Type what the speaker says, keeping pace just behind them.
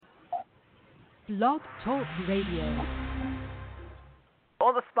Blog Talk Radio.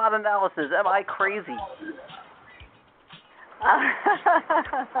 On the spot analysis. Am I crazy?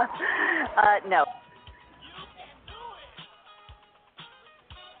 No.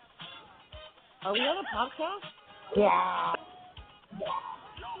 Are we on a podcast? Yeah.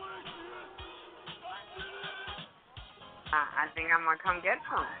 I think I'm gonna come get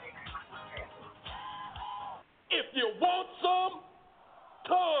some. If you want some,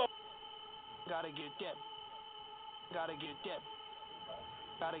 come. Gotta get that. Gotta get that.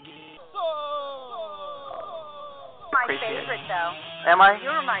 Gotta get My Appreciate favorite, though. Am I?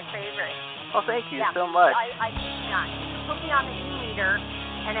 You're my favorite. Well, thank you Yeah. so much. I kid you not. You put me on the e-meter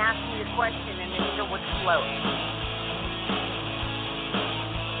and asked me the question, and the meter would float.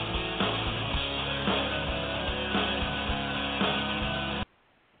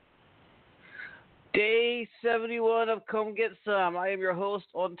 Day 71 of Come Get Some. I am your host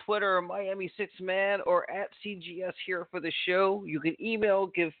on Twitter, Miami6Man, or at CGS here for the show. You can email,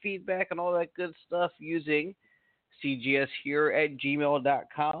 give feedback, and all that good stuff using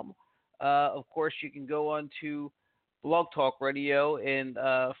cgshere@gmail.com. Of course, you can go on to Blog Talk Radio and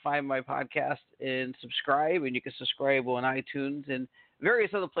find my podcast and subscribe. And you can subscribe on iTunes and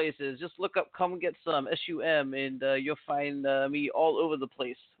various other places. Just look up Come Get Some, SUM, and you'll find me all over the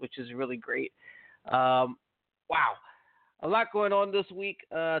place, which is really great. Wow. A lot going on this week.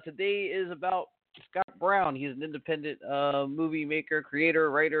 Today is about Scott Brown. He's an independent movie maker,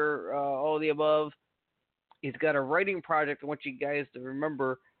 creator, writer, all of the above. He's got a writing project I want you guys to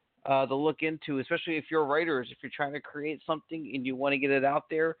remember to look into, especially if you're writers. If you're trying to create something and you want to get it out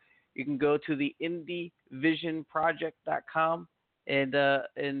there, you can go to the indievisionproject.com and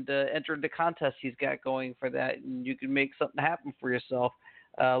enter the contest he's got going for that, and you can make something happen for yourself.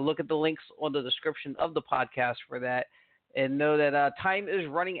 Look at the links on the description of the podcast for that, and know that time is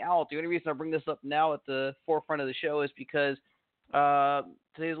running out. The only reason I bring this up now at the forefront of the show is because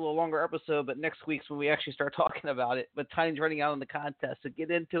today's a little longer episode, but next week's when we actually start talking about it. But time's running out on the contest, so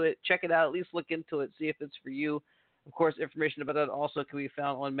get into it, check it out, at least look into it, see if it's for you. Of course, information about that also can be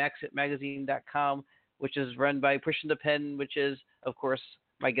found on maxitmagazine.com, which is run by Pushing the Pen, which is, of course,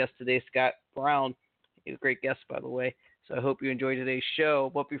 my guest today, Scott Brown. He's a great guest, by the way. So I hope you enjoy today's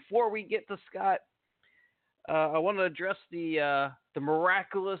show. But before we get to Scott, I want to address the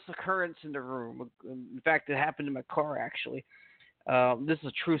miraculous occurrence in the room. In fact, it happened in my car, actually. This is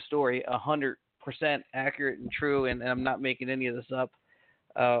a true story, 100% accurate and true, and I'm not making any of this up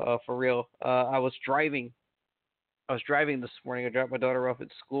for real. I was driving this morning. I dropped my daughter off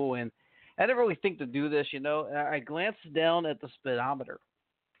at school, and I didn't really think to do this, you know. I glanced down at the speedometer.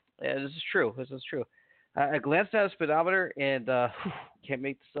 Yeah, this is true. I glanced at the speedometer, and can't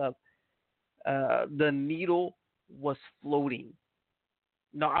make this up. The needle was floating.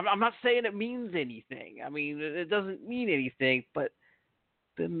 No, I'm not saying it means anything. I mean, it doesn't mean anything, but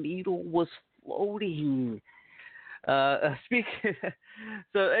the needle was floating. Speaking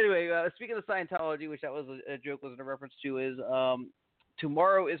of Scientology, which that was a joke, was in a reference to, is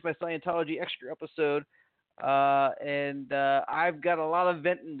tomorrow is my Scientology extra episode, and I've got a lot of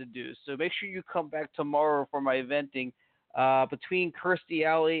venting to do. So make sure you come back tomorrow for my venting. Between Kirstie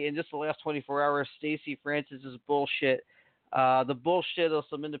Alley and just the last 24 hours, Stacey Francis's bullshit. The bullshit of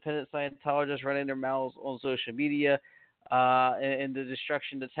some independent Scientologists running their mouths on social media, and the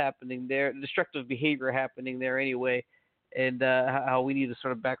destruction that's happening there, the destructive behavior happening there anyway, and how we need to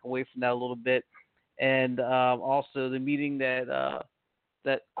sort of back away from that a little bit. And also the meeting that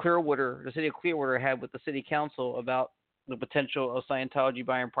Clearwater, the city of Clearwater, had with the city council about the potential of Scientology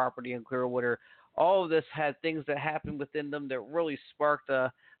buying property in Clearwater. All of this had things that happened within them that really sparked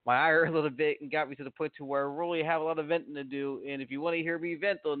my ire a little bit and got me to the point to where I really have a lot of venting to do. And if you want to hear me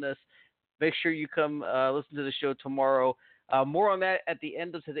vent on this, make sure you come listen to the show tomorrow. More on that at the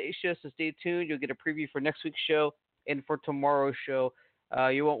end of today's show, so stay tuned. You'll get a preview for next week's show and for tomorrow's show.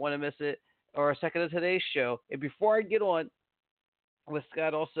 You won't want to miss it, or a second of today's show. And before I get on with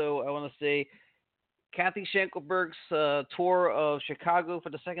Scott, also, I want to say Kathy Schenkelberg's tour of Chicago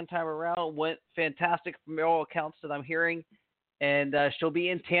for the second time around went fantastic from all accounts that I'm hearing. And she'll be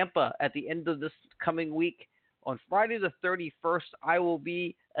in Tampa at the end of this coming week. On Friday the 31st, I will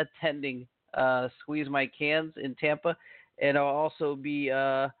be attending Squeeze My Cans in Tampa. And I'll also be,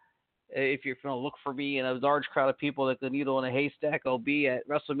 if you're going to look for me in a large crowd of people like the needle in a haystack, I'll be at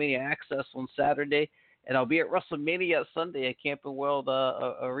WrestleMania Access on Saturday. And I'll be at WrestleMania Sunday at Camping World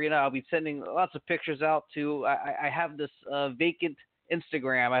Arena. I'll be sending lots of pictures out to, I have this vacant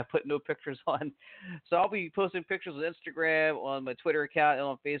Instagram. I put no pictures on. So I'll be posting pictures on Instagram, on my Twitter account, and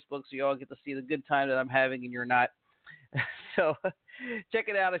on Facebook, so you all get to see the good time that I'm having and you're not. So check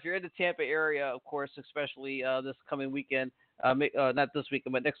it out if you're in the Tampa area, of course, especially this coming weekend. Not this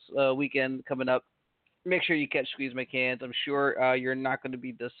weekend, but next weekend coming up. Make sure you catch Squeeze My Cans. I'm sure you're not going to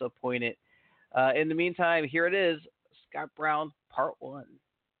be disappointed. In the meantime, here it is, Scott Brown, Part 1.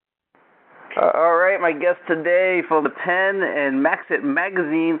 All right, my guest today from the Pen and Maxit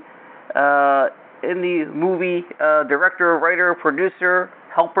magazine, in the movie, director, writer, producer,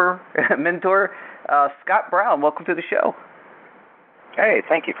 helper, mentor, Scott Brown. Welcome to the show. Hey,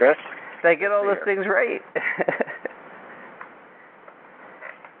 thank you, Chris. Did I get all those things right?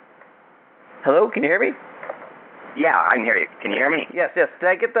 Hello, can you hear me? Yeah, I can hear you. Can you hear me? Yes. Did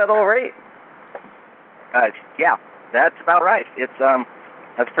I get that all right? Yeah, that's about right. It's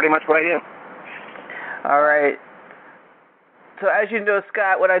that's pretty much what I do. All right. So as you know,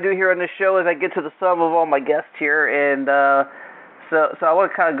 Scott, what I do here on this show is I get to the sum of all my guests here, and so I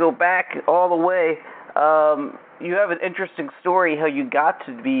want to kind of go back all the way. You have an interesting story how you got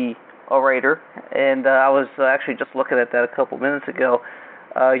to be a writer, and I was actually just looking at that a couple minutes ago.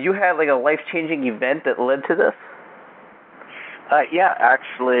 You had like a life-changing event that led to this? Yeah,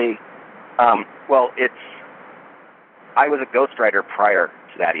 actually, I was a ghostwriter prior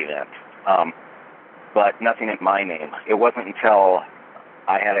to that event, but nothing in my name. It wasn't until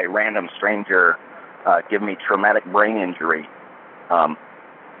I had a random stranger give me traumatic brain injury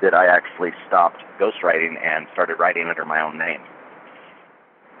that I actually stopped ghostwriting and started writing under my own name.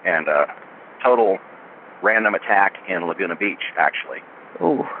 And total random attack in Laguna Beach, actually.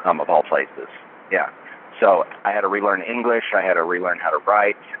 Ooh. Of all places. Yeah. So I had to relearn English. I had to relearn how to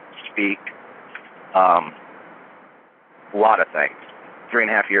write, speak, a lot of things.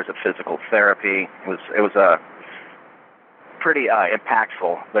 3.5 years of physical therapy. It was a pretty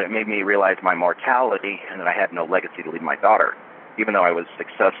impactful, but it made me realize my mortality and that I had no legacy to leave my daughter. Even though I was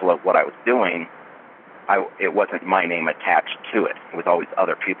successful at what I was doing, it wasn't my name attached to it. It was always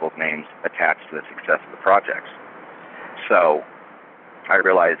other people's names attached to the success of the projects. So I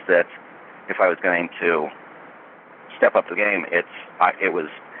realized that if I was going to step up the game, if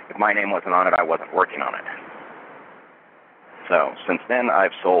my name wasn't on it, I wasn't working on it. So since then,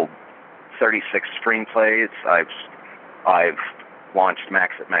 I've sold 36 screenplays. I've launched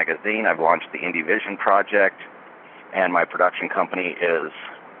Maxit magazine. I've launched the Indie Vision project, and my production company is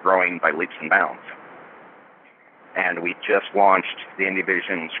growing by leaps and bounds. And we just launched the Indie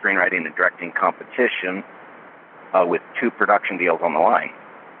Vision screenwriting and directing competition with 2 production deals on the line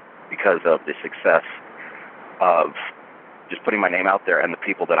because of the success of just putting my name out there and the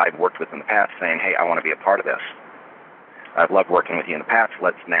people that I've worked with in the past saying, hey, I want to be a part of this. I've loved working with you in the past.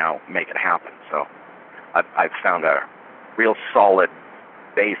 Let's now make it happen. So I've found a real solid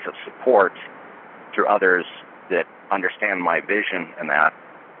base of support through others that understand my vision and that,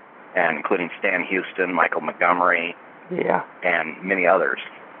 and including Stan Houston, Michael Montgomery, and many others.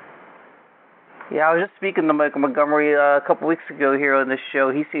 Yeah, I was just speaking to Michael Montgomery a couple weeks ago here on this show.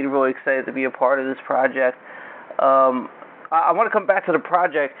 He seemed really excited to be a part of this project. I want to come back to the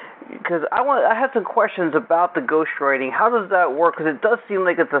project because I had some questions about the ghostwriting. How does that work? Because it does seem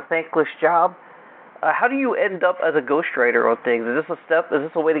like it's a thankless job. How do you end up as a ghostwriter on things? Is this a step? Is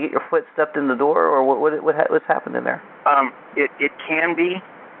this a way to get your foot stepped in the door, or what's happening there? It can be,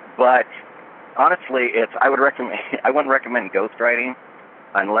 but honestly, I wouldn't recommend ghostwriting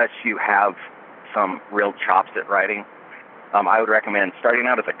unless you have some real chops at writing. I would recommend starting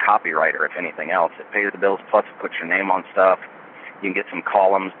out as a copywriter, if anything else. It pays the bills, plus it puts your name on stuff. You can get some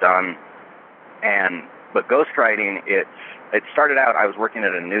columns done. But ghostwriting, it started out, I was working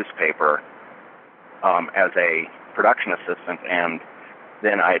at a newspaper as a production assistant, and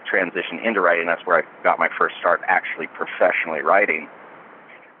then I had transitioned into writing. That's where I got my first start actually professionally writing.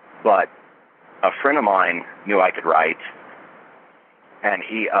 But a friend of mine knew I could write, and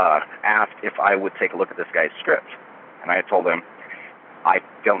he asked if I would take a look at this guy's script. And I told him, I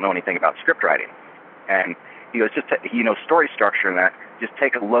don't know anything about script writing. And he goes, story structure and that, just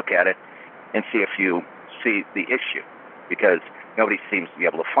take a look at it and see if you see the issue, because nobody seems to be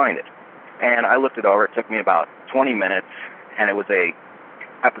able to find it. And I looked it over. It took me about 20 minutes, and it was a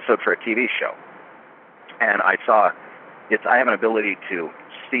episode for a TV show. And I saw, I have an ability to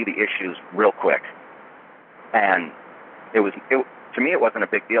see the issues real quick. And to me, it wasn't a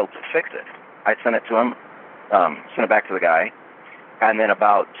big deal to fix it. I sent it to him. Sent it back to the guy, and then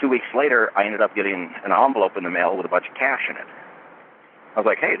about 2 weeks later, I ended up getting an envelope in the mail with a bunch of cash in it. I was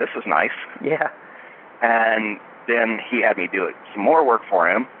like, hey, this is nice. Yeah. And then he had me do some more work for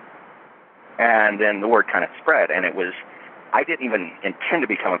him, and then the word kind of spread, and I didn't even intend to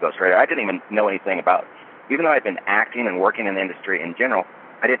become a ghostwriter. I didn't even know anything about, even though I'd been acting and working in the industry in general,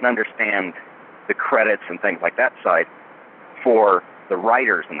 I didn't understand the credits and things like that side. for the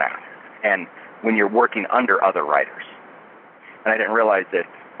writers in that, and when you're working under other writers. And I didn't realize that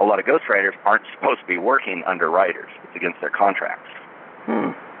a lot of ghostwriters aren't supposed to be working under writers. It's against their contracts.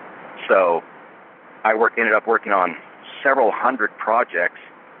 So I ended up working on several hundred projects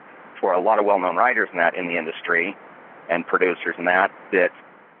for a lot of well-known writers in the industry and producers and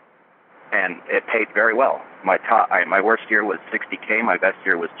and it paid very well. My worst year was $60K. My best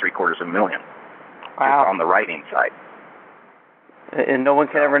year was $750,000. Wow. Just on the writing side. And no one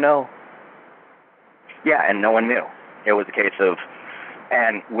can ever know. Yeah, and no one knew. It was a case of,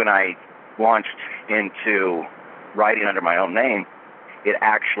 and when I launched into writing under my own name, it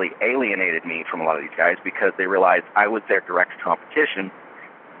actually alienated me from a lot of these guys because they realized I was their direct competition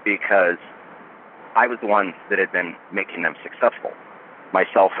because I was the one that had been making them successful,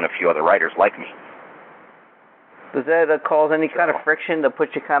 myself and a few other writers like me. Does that cause any kind of friction to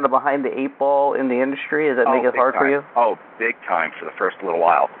put you kind of behind the 8 ball in the industry? Does that make it hard for you? Oh, big time for the first little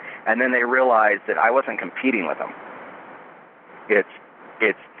while. And then they realized that I wasn't competing with them. It's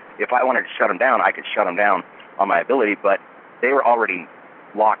if I wanted to shut them down, I could shut them down on my ability, but they were already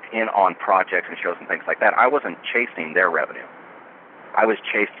locked in on projects and shows and things like that. I wasn't chasing their revenue. I was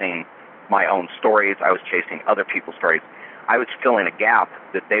chasing my own stories. I was chasing other people's stories. I was filling a gap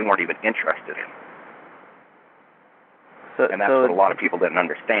that they weren't even interested in. And that's what a lot of people didn't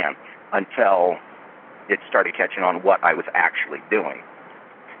understand until it started catching on what I was actually doing.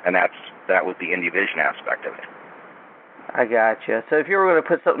 And that was the Indie Vision aspect of it. I gotcha. So if you were going to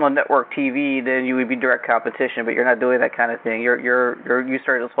put something on network TV, then you would be direct competition, but you're not doing that kind of thing. You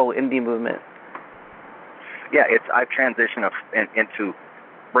started this whole indie movement. Yeah, I've transitioned into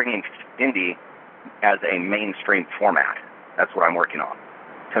bringing indie as a mainstream format. That's what I'm working on.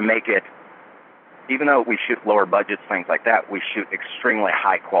 To make it, even though we shoot lower budgets, things like that, we shoot extremely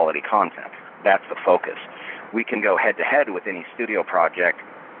high quality content. That's the focus. We can go head to head with any studio project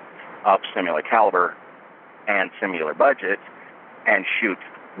of similar caliber and similar budget and shoot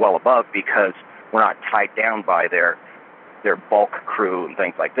well above because we're not tied down by their bulk crew and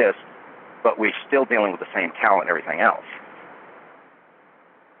things like this, but we're still dealing with the same talent and everything else.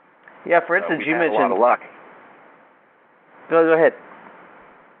 Yeah, for instance, you mentioned... We've had a lot of luck. Go ahead.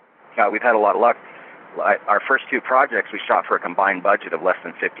 We've had a lot of luck. Our first 2 projects we shot for a combined budget of less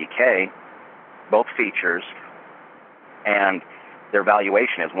than $50K, both features, and their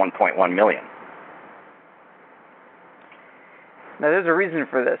valuation is $1.1 million. Now, there's a reason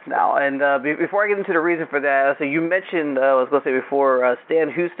for this now, and before I get into the reason for that, so you mentioned, I was going to say before,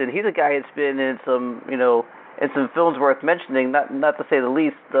 Stan Houston. He's a guy that's been in some, in some films worth mentioning, not to say the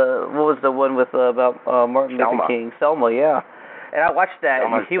least. What was the one with about Martin Luther King? Selma, yeah. And I watched that,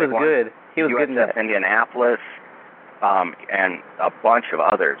 and he was good. He was good in that. Indianapolis, and a bunch of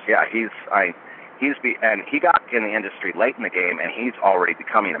others. Yeah, he got in the industry late in the game, and he's already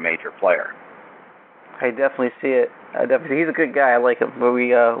becoming a major player. I definitely see it. He's a good guy. I like him. We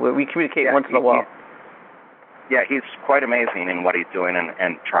communicate once in a while. He's quite amazing in what he's doing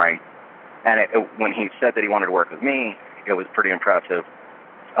and trying. And when he said that he wanted to work with me, it was pretty impressive.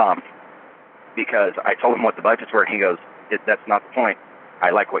 Because I told him what the budgets were, and he goes, "That's not the point.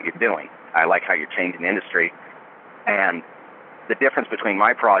 I like what you're doing. I like how you're changing the industry." And the difference between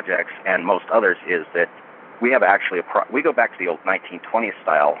my projects and most others is that we have actually we go back to the old 1920s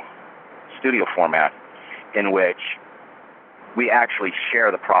style studio format, in which we actually share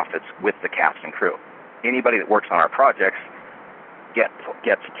the profits with the cast and crew. Anybody that works on our projects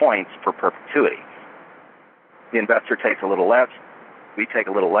gets points for perpetuity. The investor takes a little less, we take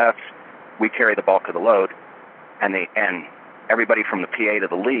a little less, we carry the bulk of the load, and everybody from the PA to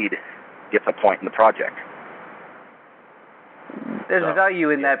the lead gets a point in the project. There's value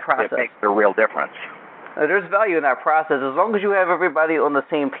in that process. It makes a real difference. There's value in that process as long as you have everybody on the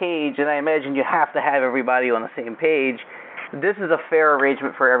same page, and I imagine you have to have everybody on the same page. This is a fair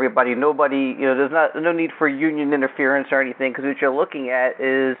arrangement for everybody. Nobody, there's no need for union interference or anything, because what you're looking at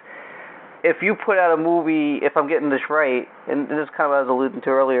is if you put out a movie, if I'm getting this right, and this is kind of what I was alluding to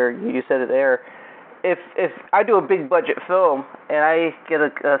earlier, you said it there, if I do a big budget film and I get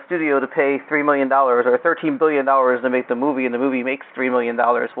a studio to pay $3 million or $13 billion to make the movie, and the movie makes $3 million,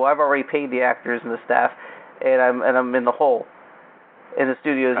 well, I've already paid the actors and the staff, and I'm in the hole, and the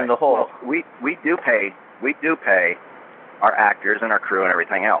studio's in the hole. Well, we do pay our actors and our crew and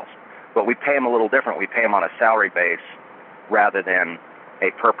everything else, but we pay them a little different. We pay them on a salary base rather than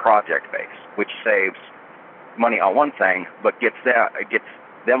a per project base, which saves money on one thing, but gets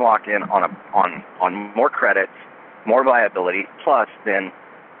them locked in on more credits, more viability, plus then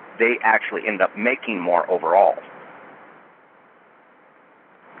they actually end up making more overall.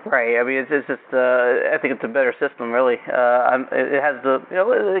 Right. I mean, it's just. I think it's a better system, really. It has the.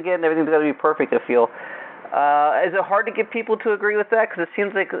 Again, everything's got to be perfect. I feel. Is it hard to get people to agree with that? Because it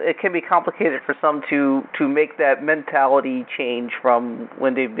seems like it can be complicated for some to make that mentality change from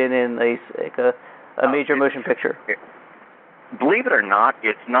when they've been in a major motion picture. Believe it or not,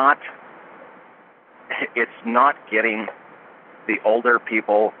 it's not getting the older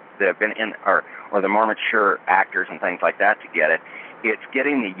people that have been in, or the more mature actors and things like that to get it. It's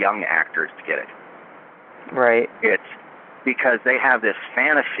getting the young actors to get it. Right. It's because they have this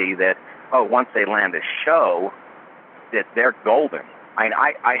fantasy that, once they land a show, that they're golden.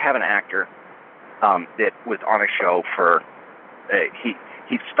 I have an actor that was on a show for,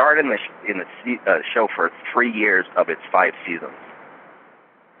 he started in the show for 3 years of its 5 seasons.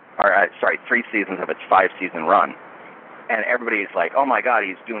 3 seasons of its 5-season run. And everybody's like, oh my God,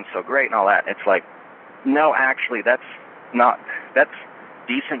 he's doing so great and all that. And it's like, no, actually, that's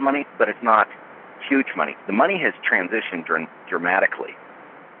decent money, but it's not huge money. The money has transitioned dramatically.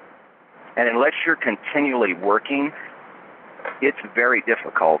 And unless you're continually working, it's very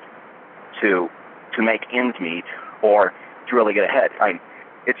difficult to make ends meet or to really get ahead.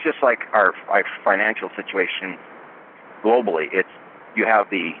 It's just like our financial situation globally. You have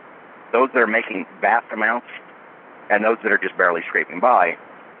those that are making vast amounts and those that are just barely scraping by.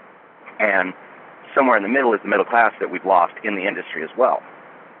 And somewhere in the middle is the middle class that we've lost in the industry as well.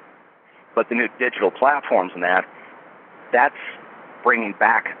 But the new digital platforms and that's bringing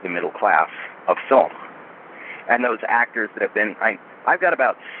back the middle class of film. And those actors that have been, I've got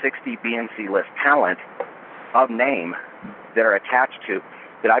about 60 BNC list talent of name that are attached to,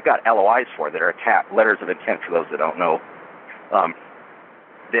 that I've got LOIs for, that are letters of intent for those that don't know,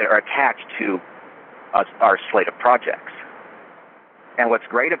 that are attached to our slate of projects. And what's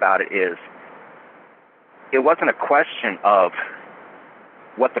great about it is, it wasn't a question of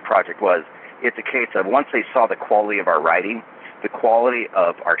what the project was. It's a case of once they saw the quality of our writing, the quality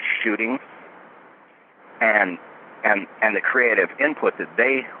of our shooting, and the creative input that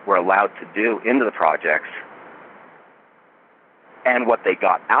they were allowed to do into the projects, and what they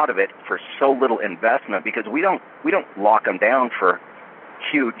got out of it for so little investment, because we don't lock them down for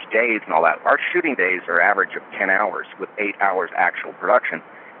huge days and all that. Our shooting days are average of 10 hours with 8 hours actual production,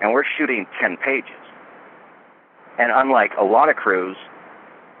 and we're shooting 10 pages. And unlike a lot of crews,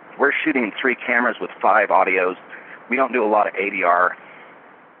 we're shooting 3 cameras with 5 audios. We don't do a lot of ADR,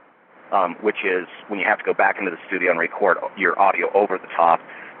 which is when you have to go back into the studio and record your audio over the top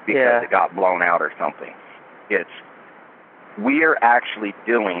because it got blown out or something. We're actually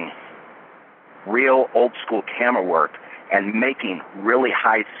doing real old school camera work and making really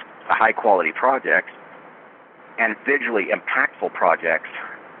high quality projects and visually impactful projects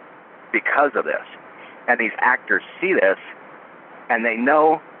because of this. And these actors see this, and they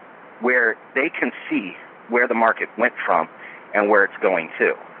know where they can see where the market went from and where it's going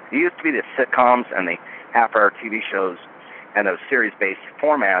to. It used to be the sitcoms and the half-hour TV shows and those series-based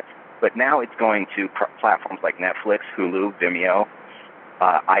formats, but now it's going to platforms like Netflix, Hulu, Vimeo,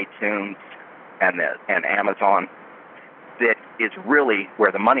 iTunes, and Amazon. That is really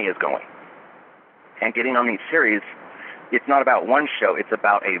where the money is going. And getting on these series, it's not about one show, it's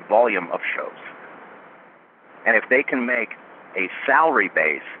about a volume of shows. And if they can make a salary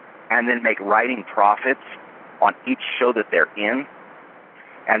base and then make writing profits on each show that they're in,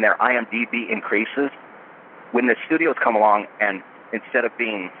 and their IMDb increases, when the studios come along and instead of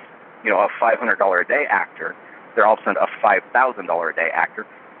being, a $500 a day actor, they're all of a sudden a $5,000 a day actor,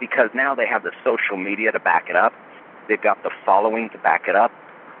 because now they have the social media to back it up, they've got the following to back it up,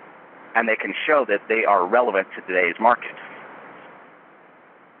 and they can show that they are relevant to today's market.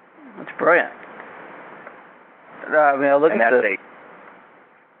 That's brilliant. I look at this.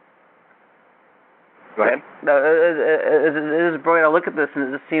 Go ahead. No, it is brilliant. I look at this,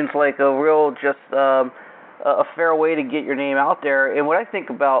 and it seems like a real a fair way to get your name out there. And when I think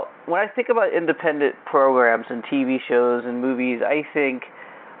about independent programs and TV shows and movies, I think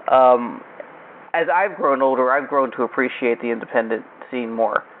as I've grown older, I've grown to appreciate the independent scene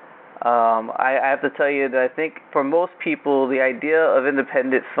more. I have to tell you that I think for most people, the idea of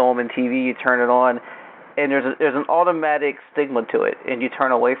independent film and TV, you turn it on, and there's an automatic stigma to it, and you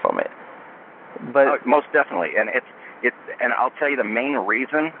turn away from it. But most definitely, and and I'll tell you the main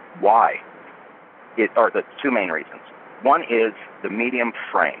reason why, or the 2 main reasons. One is the medium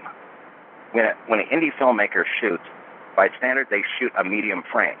frame. When an indie filmmaker shoots, by standard they shoot a medium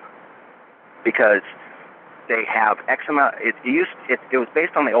frame because they have X amount. It was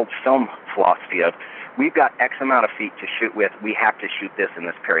based on the old film philosophy of, we've got X amount of feet to shoot with, we have to shoot this in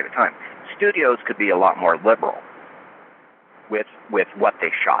this period of time. Studios could be a lot more liberal. with what they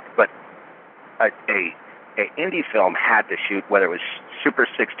shot. But a indie film had to shoot, whether it was Super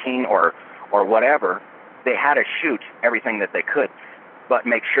 16 or whatever, they had to shoot everything that they could, but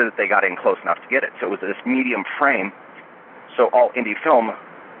make sure that they got in close enough to get it. So it was this medium frame, so all indie film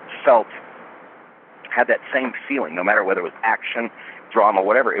had that same feeling, no matter whether it was action, drama,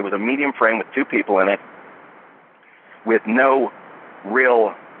 whatever. It was a medium frame with two people in it with no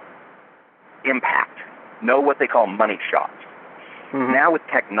real impact, no what they call money shots. Mm-hmm. Now with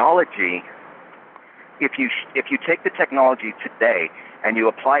technology, if you take the technology today and you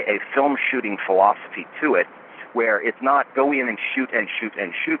apply a film shooting philosophy to it, where it's not go in and shoot and shoot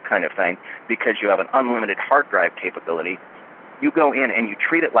and shoot kind of thing because you have an unlimited hard drive capability, you go in and you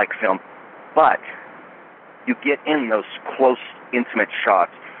treat it like film, but you get in those close, intimate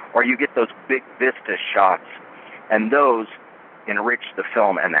shots, or you get those big vista shots, and those enrich the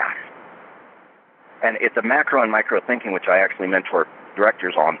film and that. And it's a macro and micro thinking, which I actually mentor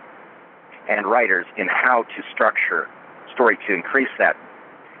directors on and writers in how to structure story to increase the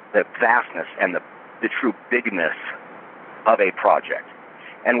vastness and the true bigness of a project.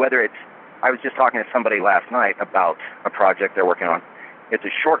 And whether it's, I was just talking to somebody last night about a project they're working on. It's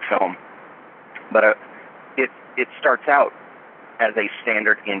a short film, but it starts out as a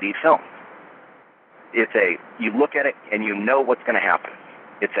standard indie film. You look at it and you know what's going to happen.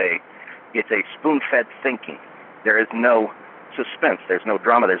 It's a spoon-fed thinking. There is no suspense. There's no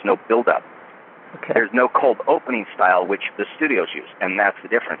drama. There's no build-up. Okay. There's no cold opening style, which the studios use, and that's the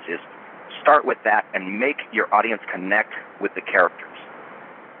difference. Is start with that and make your audience connect with the characters.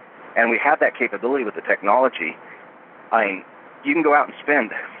 And we have that capability with the technology. I mean, you can go out and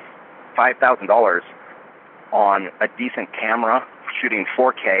spend $5,000 on a decent camera shooting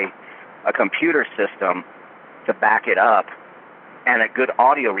 4K, a computer system to back it up, and a good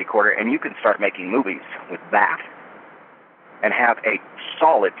audio recorder, and you can start making movies with that and have a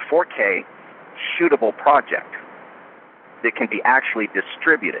solid 4K shootable project that can be actually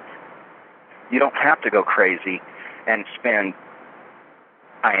distributed. You don't have to go crazy and spend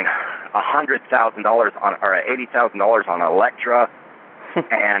 $100,000 on or $80,000 on Electra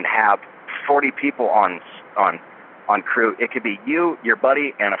and have 40 people on crew. It could be you, your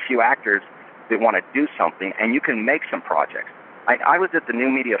buddy, and a few actors that want to do something, and you can make some projects. I was at the New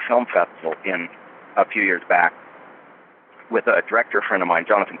Media Film Festival a few years back with a director friend of mine,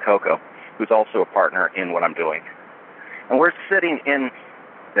 Jonathan Coco, who's also a partner in what I'm doing. And we're sitting in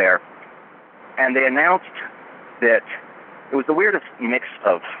there, and they announced that it was the weirdest mix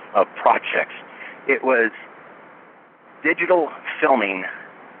of projects. It was digital filming,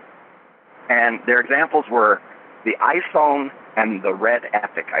 and their examples were the iPhone and the Red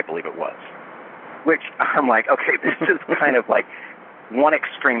Epic, I believe it was, which I'm like, okay, this is kind of like one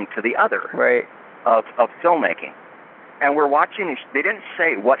extreme to the other, right, of filmmaking. And we're watching, they didn't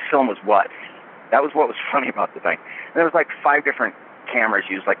say what film was what. That was what was funny about the thing. And there was like 5 different cameras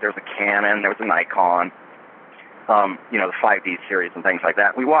used, like there was a Canon, there was a Nikon, the 5D series and things like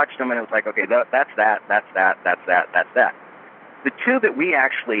that. We watched them and it was like, okay, that's that. The two that we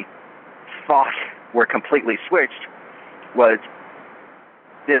actually thought were completely switched was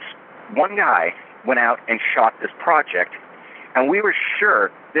this one guy went out and shot this project, and we were sure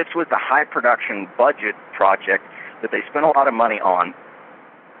this was a high production budget project that they spent a lot of money on,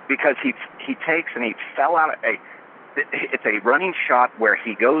 because he takes and he fell out it's a running shot where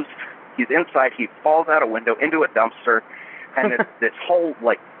he's inside, he falls out a window into a dumpster, and this whole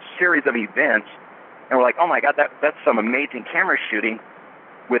like series of events, and we're like, oh my God, that's some amazing camera shooting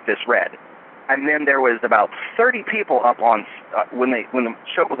with this Red. And then there was about 30 people up on when the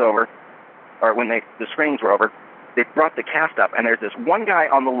show was over, or when the screenings were over, they brought the cast up, and there's this one guy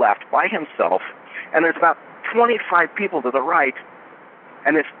on the left by himself, and there's about 25 people to the right,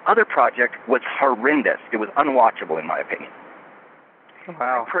 and this other project was horrendous. It was unwatchable, in my opinion.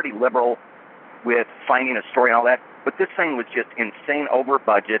 Wow. I'm pretty liberal with finding a story and all that, but this thing was just insane over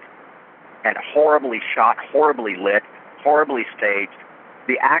budget and horribly shot, horribly lit, horribly staged.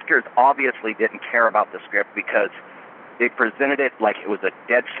 The actors obviously didn't care about the script because they presented it like it was a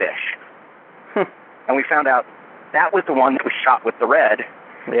dead fish. And we found out that was the one that was shot with the Red.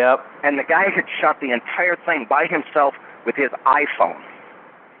 Yep. And the guy had shot the entire thing by himself with his iPhone.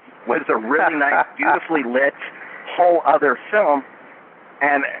 It was a really nice, beautifully lit, whole other film.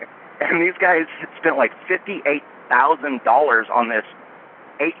 And these guys had spent like $58,000 on this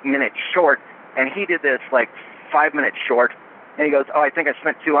 8-minute short, and he did this like 5-minute short, and he goes, oh, I think I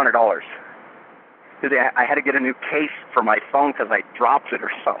spent $200. Because I had to get a new case for my phone because I dropped it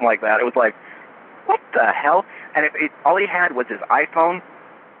or something like that. It was like, what the hell? And all he had was his iPhone,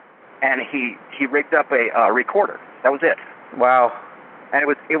 and he rigged up a recorder. That was it. Wow. And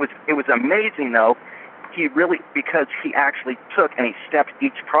it was amazing though. He really, because he actually took and he stepped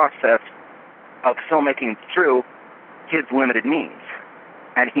each process of filmmaking through his limited means,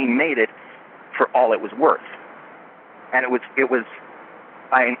 and he made it for all it was worth. And it was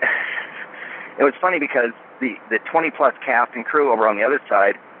funny because the 20 plus cast and crew over on the other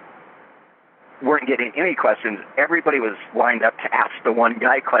side weren't getting any questions. Everybody was lined up to ask the one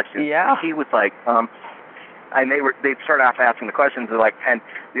guy questions. Yeah. He was like, and they'd start off asking the questions, and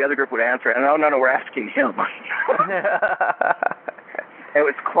the other group would answer, and no, we're asking him. It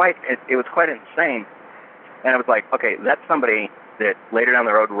was quite insane, and I was like, okay, that's somebody that later down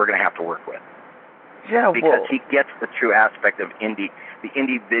the road we're going to have to work with. Yeah, because he gets the true aspect of the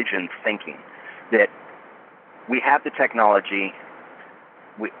indie vision thinking, that we have the technology.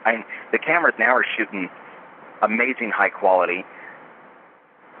 The cameras now are shooting amazing high quality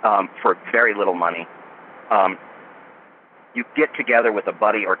for very little money. You get together with a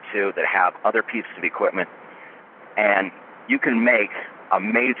buddy or two that have other pieces of equipment, and you can make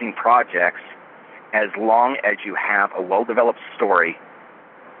amazing projects as long as you have a well-developed story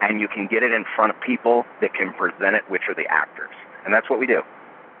and you can get it in front of people that can present it, which are the actors. And that's what we do.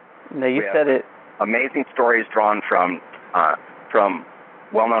 No, you said it. Amazing stories drawn from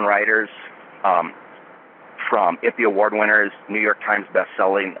well-known writers, from IFPI Award winners, New York Times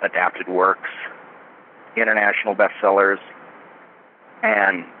best-selling adapted works, international bestsellers,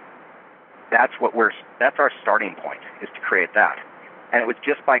 and that's our starting point, is to create that. And it was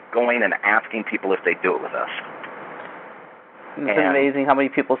just by going and asking people if they do it with us. It's amazing how many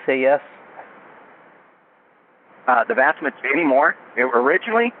people say yes. The vast majority anymore.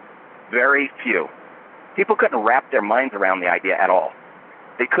 Originally, very few. People couldn't wrap their minds around the idea at all.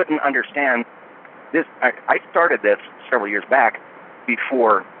 They couldn't understand this. I started this several years back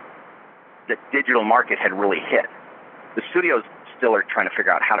before the digital market had really hit. The studios still are trying to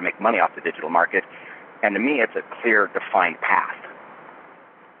figure out how to make money off the digital market, and to me, it's a clear, defined path.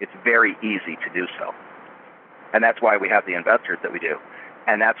 It's very easy to do so. And that's why we have the investors that we do.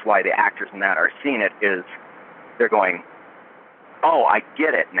 And that's why the actors in that are seeing it, is they're going, oh, I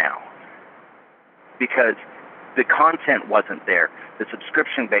get it now. Because the content wasn't there. The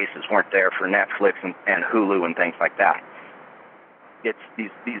subscription bases weren't there for Netflix and Hulu and things like that. It's these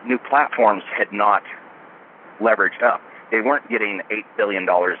new platforms had not leveraged up. They weren't getting $8 billion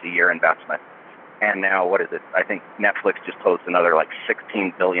a year investment. And now, what is it? I think Netflix just closed another like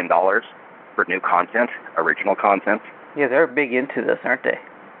 $16 billion for new content, original content. Yeah, they're big into this, aren't they?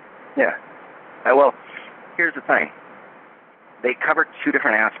 Yeah. Well, here's the thing. They cover two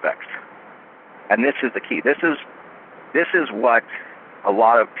different aspects. And this is the key. This is what a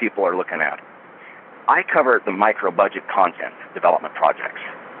lot of people are looking at. I cover the micro-budget content development projects,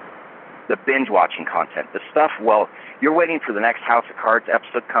 the binge-watching content, the stuff, well, you're waiting for the next House of Cards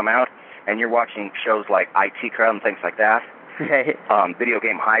episode to come out, and you're watching shows like IT Crowd and things like that, Video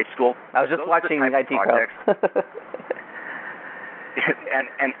Game High School. I was just watching IT Crowd.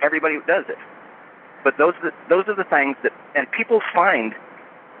 and everybody does it. But those are the things that, and people find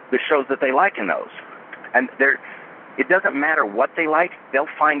the shows that they like in those. And it doesn't matter what they like, they'll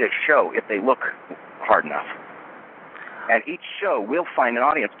find a show if they look hard enough. And each show will find an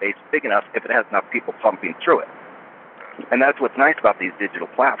audience base big enough if it has enough people pumping through it. And that's what's nice about these digital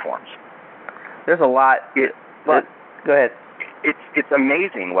platforms. There's a lot. Go ahead. It's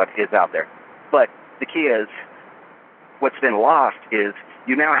amazing what is out there. But the key is, what's been lost is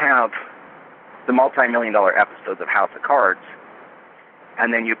you now have the multi-million-dollar episodes of House of Cards,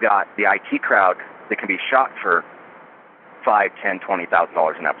 and then you've got the IT Crowd that can be shot for $5,000, $10,000,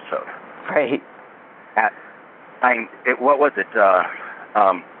 $20,000 an episode. Right. What was it?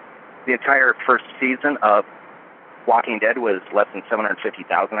 The entire first season of Walking Dead was less than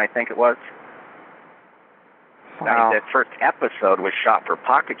 $750,000, I think it was. Wow. The first episode was shot for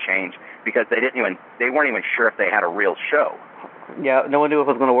pocket change because they weren't even sure if they had a real show. Yeah, no one knew if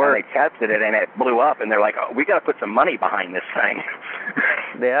it was going to work. And they tested it, and it blew up, and they're like, oh, we got to put some money behind this thing.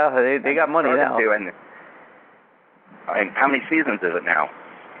 Yeah, they got money now. And how many seasons is it now?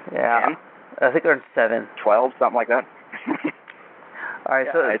 Yeah. 10? I think there's 7. 12, something like that. All right,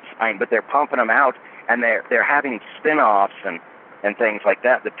 yeah, but they're pumping them out, and they're having spin-offs and things like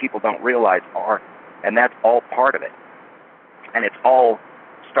that people don't realize are, and that's all part of it. And it's all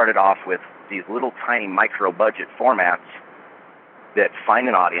started off with these little tiny micro-budget formats that find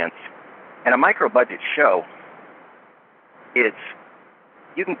an audience. And a micro-budget show,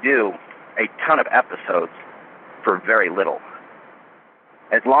 you can do a ton of episodes for very little,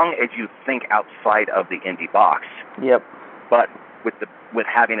 as long as you think outside of the indie box. Yep. But with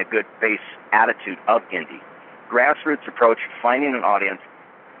having a good base attitude of indie. grassroots approach, finding an audience,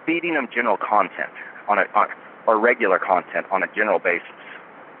 feeding them general content or regular content on a general basis.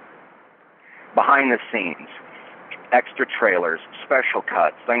 Behind the scenes, extra trailers, special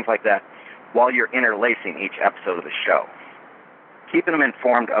cuts, things like that, while you're interlacing each episode of the show, keeping them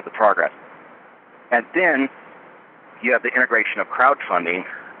informed of the progress. And then you have the integration of crowdfunding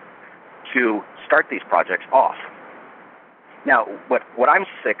to start these projects off. Now, what I'm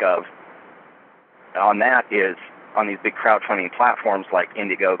sick of on that is, on these big crowdfunding platforms like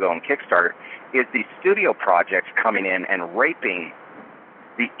Indiegogo and Kickstarter, is these studio projects coming in and raping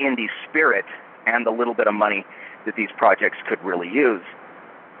the indie spirit and the little bit of money that these projects could really use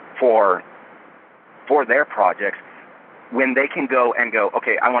for their projects, when they can go,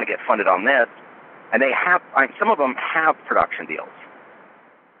 okay, I want to get funded on this, and they have, some of them have production deals,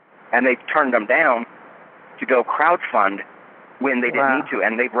 and they've turned them down to go crowdfund when they didn't need to,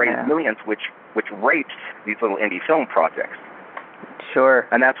 and they've raised millions, which rapes these little indie film projects. Sure.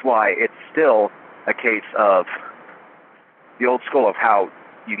 And that's why it's still a case of the old school of how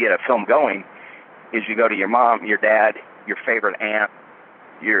you get a film going is you go to your mom, your dad, your favorite aunt,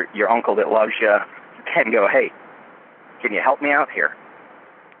 your uncle that loves you, and go, hey, can you help me out here?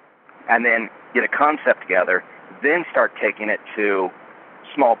 And then get a concept together, then start taking it to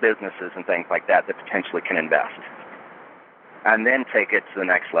small businesses and things like that potentially can invest. And then take it to the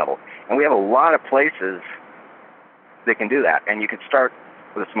next level. And we have a lot of places that can do that. And you can start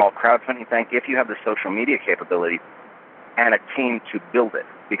with a small crowdfunding thing if you have the social media capability and a team to build it,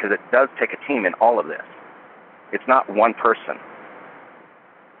 because it does take a team in all of this. It's not one person.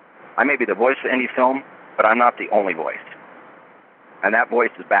 I may be the voice of indie film, but I'm not the only voice. And that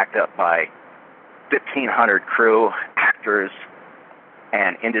voice is backed up by 1,500 crew, actors,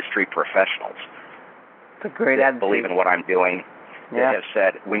 and industry professionals. It's a great that attitude. Believe in what I'm doing. That have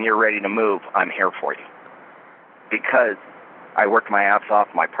said, when you're ready to move, I'm here for you. Because I worked my ass off,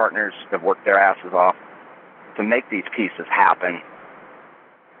 my partners have worked their asses off to make these pieces happen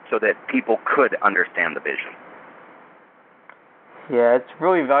so that people could understand the vision. Yeah, it's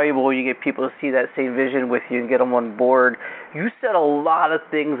really valuable when you get people to see that same vision with you and get them on board. You said a lot of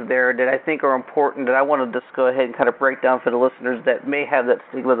things there that I think are important that I want to just go ahead and kind of break down for the listeners that may have that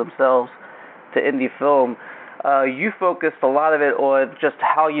stigma themselves to indie film. You focused a lot of it on just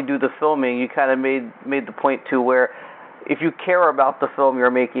how you do the filming. You kind of made the point to where if you care about the film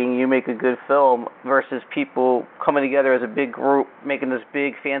you're making, you make a good film versus people coming together as a big group, making this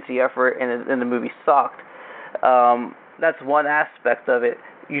big fancy effort, and the movie sucked. That's one aspect of it.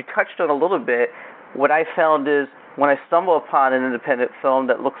 You touched on a little bit. What I found is when I stumble upon an independent film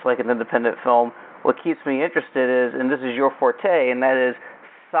that looks like an independent film, what keeps me interested is, and this is your forte, and that is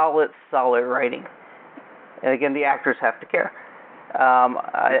solid writing. And again, the actors have to care.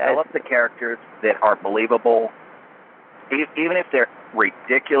 I love the characters that are believable, even if they're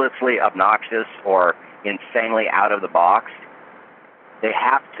ridiculously obnoxious or insanely out of the box. They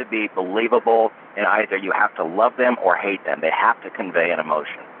have to be believable, and either you have to love them or hate them. They have to convey an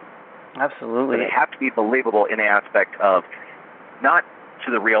emotion. Absolutely. So they have to be believable in the aspect of not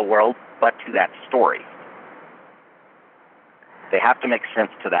to the real world, but to that story. They have to make sense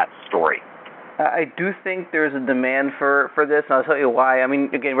to that story. I do think there's a demand for this, and I'll tell you why. I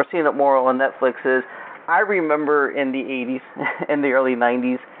mean, again, we're seeing it more on Netflix. I remember in the 80s, in the early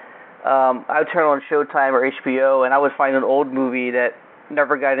 90s, I would turn on Showtime or HBO, and I would find an old movie that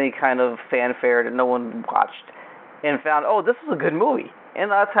never got any kind of fanfare that no one watched, and found, oh, this is a good movie.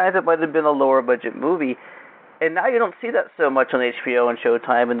 And a lot of times it might have been a lower budget movie. And now you don't see that so much on HBO and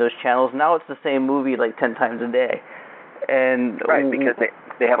Showtime and those channels. Now it's the same movie like 10 times a day. And right, because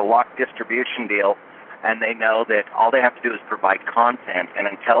they have a locked distribution deal, and they know that all they have to do is provide content, and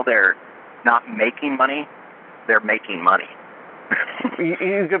until they're not making money, they're making money.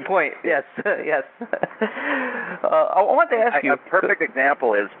 Good point. Yes, yes. I want to ask you. A perfect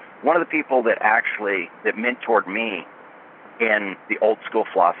example is one of the people that mentored me in the old school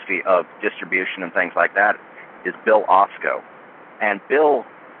philosophy of distribution and things like that is Bill Osco. And Bill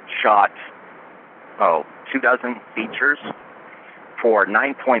shot, 24 features for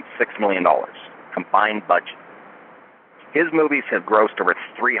 $9.6 million combined budget. His movies have grossed over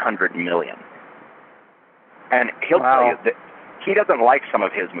 $300 million. And he'll tell you that he doesn't like some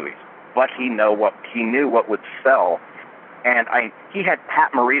of his movies, but he knew what would sell. And he had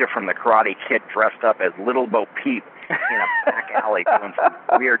Pat Morita from The Karate Kid dressed up as Little Bo Peep in a back alley doing some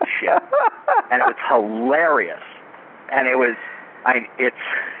weird shit, and it was hilarious. And it was,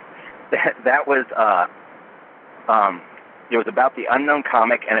 it was about the unknown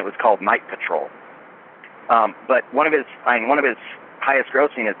comic, and it was called Night Patrol. But one of his highest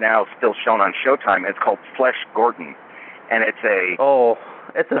grossing is now still shown on Showtime. It's called Flesh Gordon, and it's a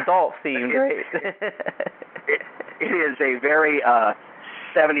it's adult themed, right? it is a very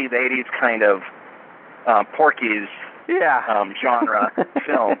 70s, 80s kind of Porky's genre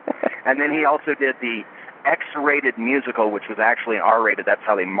film. And then he also did the X-rated musical, which was actually an R-rated, that's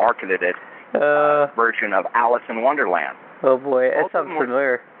how they marketed it, version of Alice in Wonderland. Oh boy, that sounds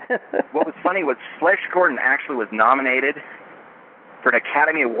familiar. What was funny was Flesh Gordon actually was nominated for an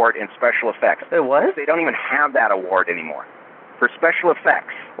Academy Award in special effects. It was? They don't even have that award anymore. For special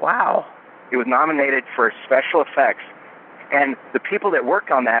effects. Wow. It was nominated for special effects. And the people that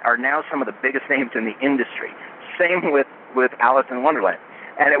worked on that are now some of the biggest names in the industry. Same with Alice in Wonderland.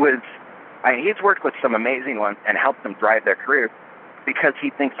 And he's worked with some amazing ones and helped them drive their career because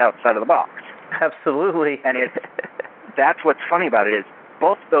he thinks outside of the box. Absolutely. And that's what's funny about it is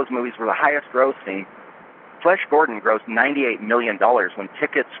both of those movies were the highest grossing. Flesh Gordon grossed $98 million when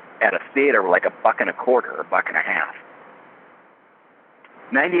tickets at a theater were like $1.25 or $1.50.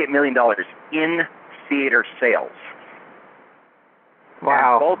 $98 million in theater sales.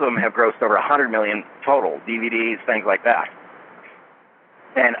 Wow. And both of them have grossed over $100 million total, DVDs, things like that.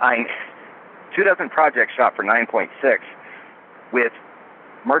 And 24 Projects shot for 9.6 with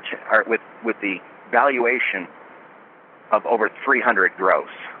the valuation of over 300 gross.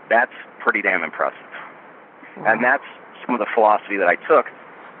 That's pretty damn impressive. Wow. And that's some of the philosophy that I took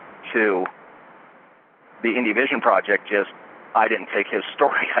to the Indie Vision Project. I didn't take his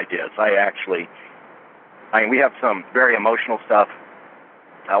story ideas. We have some very emotional stuff.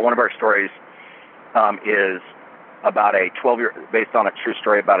 One of our stories is about based on a true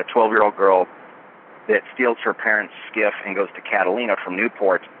story about a 12-year-old girl that steals her parents' skiff and goes to Catalina from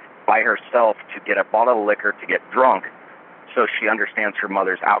Newport by herself to get a bottle of liquor to get drunk so she understands her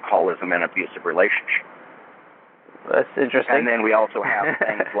mother's alcoholism and abusive relationship. That's interesting. And then we also have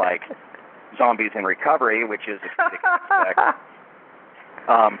things like Zombies in Recovery, which is a comedic aspect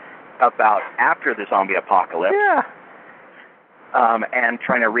about after the zombie apocalypse. Yeah. And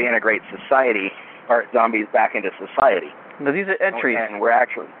trying to reintegrate society, or zombies back into society. Now, these are entries. And we're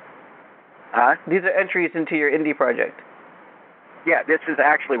actually... These are entries into your indie project. Yeah, this is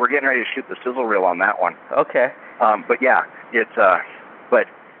actually, we're getting ready to shoot the sizzle reel on that one. Okay. But yeah, but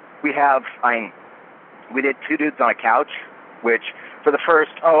we have, we did Two Dudes on a Couch, which for the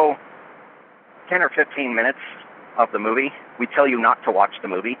first, 10 or 15 minutes of the movie, we tell you not to watch the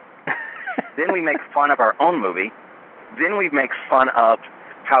movie. Then we make fun of our own movie. Then we make fun of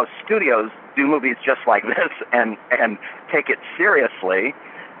how studios do movies just like this and take it seriously.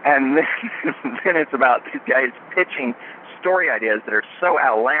 And then it's about these guys pitching story ideas that are so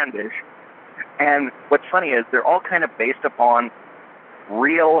outlandish. And what's funny is they're all kind of based upon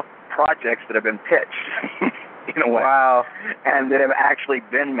real projects that have been pitched in a way. Wow. And that have actually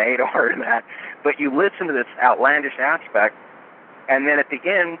been made or that. But you listen to this outlandish aspect, and then at the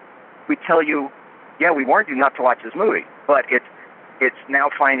end, we tell you, yeah, we warned you not to watch this movie. But it's now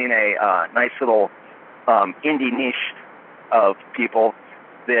finding a nice little indie niche of people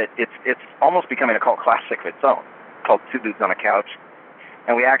that it's almost becoming a cult classic of its own, called Two Dudes on a Couch.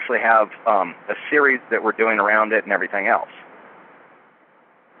 And we actually have a series that we're doing around it and everything else.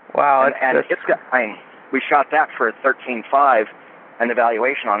 Wow. We shot that for $13.5, and the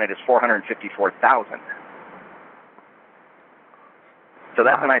valuation on it is $454,000. So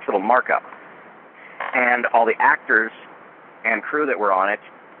that's a nice little markup. And all the actors and crew that were on it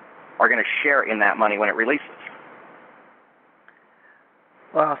are going to share in that money when it releases.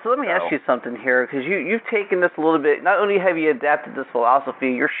 Wow, so let me ask you something here, because you've taken this a little bit, not only have you adapted this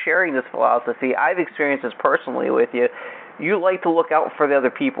philosophy, you're sharing this philosophy. I've experienced this personally with you. You like to look out for the other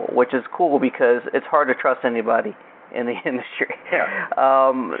people, which is cool because it's hard to trust anybody in the industry. Yeah.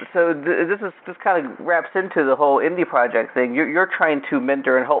 So this kind of wraps into the whole indie project thing. You're trying to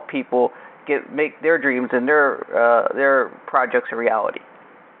mentor and help people make their dreams and their projects a reality.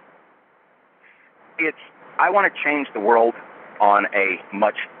 I want to change the world on a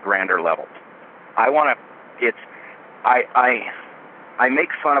much grander level. I make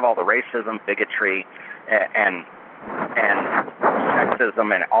fun of all the racism, bigotry, and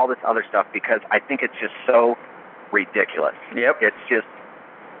sexism and all this other stuff because I think it's just so ridiculous. Yep. It's just,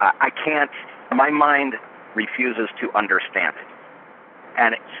 I can't, my mind refuses to understand it.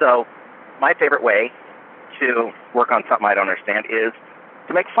 And so my favorite way to work on something I don't understand is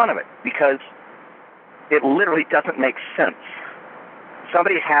to make fun of it because it literally doesn't make sense.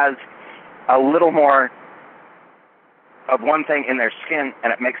 Somebody has a little more of one thing in their skin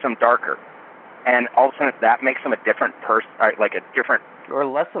and it makes them darker. And all of a sudden that makes them a different person, like a different or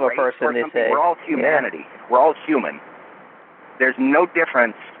less of a person, they say. We're all humanity. Yeah. We're all human. there's no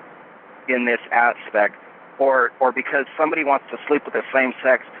difference in this aspect, or because somebody wants to sleep with the same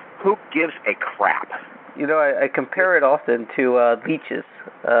sex, who gives a crap? You know, I compare it often to leeches.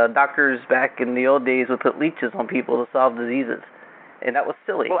 Doctors back in the old days would put leeches on people to solve diseases, and that was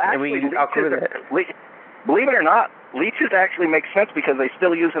silly. Well, actually, and we outgrew that. Believe it or not, leeches actually make sense because they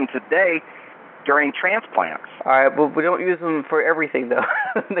still use them today during transplants. All right, but we don't use them for everything, though.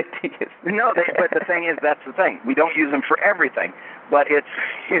 No, but the thing is, that's the thing. We don't use them for everything, but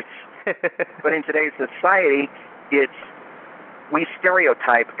but in today's society, we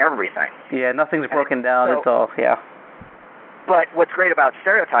stereotype everything. Yeah, nothing's broken down. So, it's all, yeah. But what's great about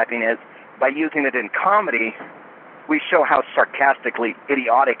stereotyping is, by using it in comedy, we show how sarcastically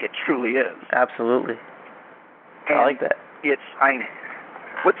idiotic it truly is. Absolutely. And I like that.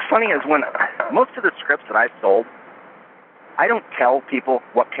 What's funny is when most of the scripts that I've sold, I don't tell people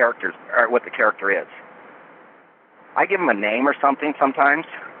what the character is. I give them a name or something sometimes,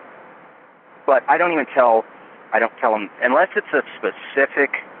 but I don't tell them, unless it's a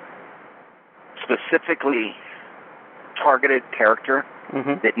specifically targeted character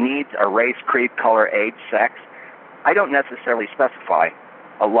that needs a race, creed, color, age, sex. I don't necessarily specify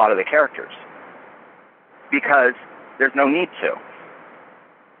a lot of the characters because there's no need to.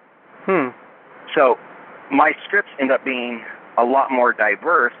 So my scripts end up being a lot more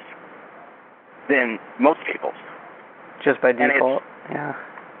diverse than most people's. Just by default? Yeah.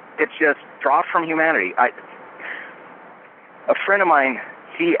 It's just draw from humanity. A friend of mine,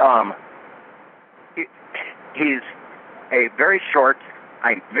 he's a very short,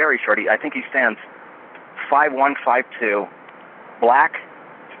 I think he stands 5'1", 5'2", black,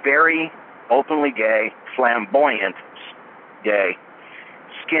 very openly gay, flamboyant gay,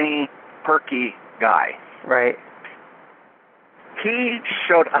 skinny, perky guy. Right. He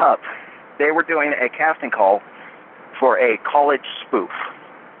showed up. They were doing a casting call for a college spoof,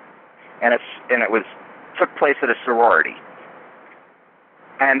 and it took place at a sorority.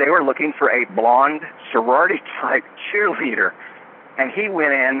 And they were looking for a blonde sorority-type cheerleader, and he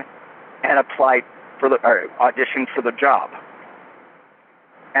went in and applied for auditioned for the job.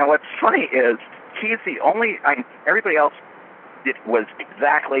 And what's funny is he's the only. Everybody else was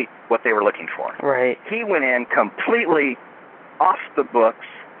exactly what they were looking for. Right. He went in completely off the books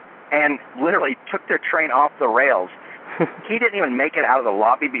and literally took their train off the rails. He didn't even make it out of the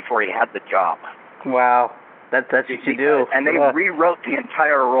lobby before he had the job. Wow. That's what you do. And they rewrote the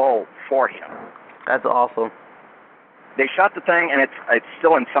entire role for him. That's awesome. They shot the thing, and it's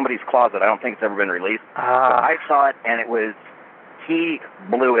still in somebody's closet. I don't think it's ever been released. But I saw it, and he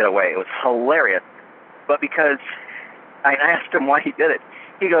blew it away. It was hilarious. But because I asked him why he did it,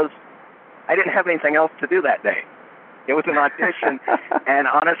 he goes, I didn't have anything else to do that day. It was an audition, and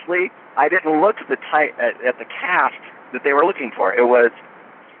honestly, I didn't look at the cast that they were looking for. It was,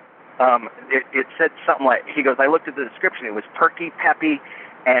 it said something like, he goes, I looked at the description. It was perky, peppy,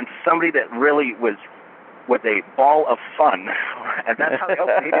 and somebody that really was a ball of fun. And that's how he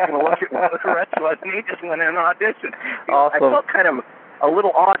opened. He didn't look at what the rest was, and he just went in and auditioned. Awesome. I felt kind of a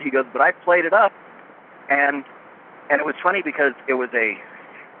little odd, he goes, but I played it up, and it was funny because it was a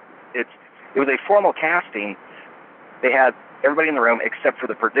formal casting. They had everybody in the room except for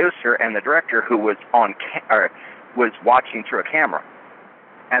the producer and the director, who was was watching through a camera.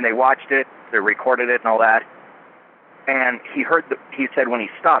 And they watched it, they recorded it and all that. And he said when he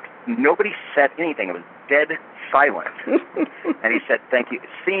stopped, nobody said anything. It was dead silent. And he said, thank you,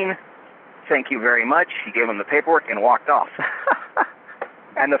 scene, thank you very much. He gave him the paperwork and walked off.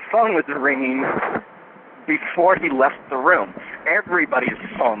 And the phone was ringing before he left the room. Everybody's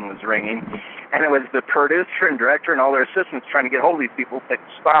phone was ringing. And it was the producer and director and all their assistants trying to get hold of these people to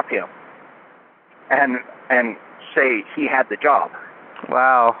stop him and say he had the job.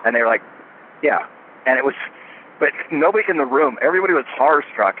 Wow. And they were like, yeah. And it was, but nobody in the room, everybody was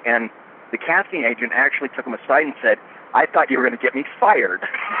horror-struck. And the casting agent actually took him aside and said, I thought you were going to get me fired.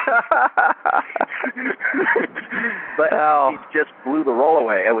 But he just blew the role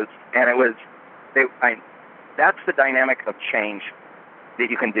away. That's the dynamic of change that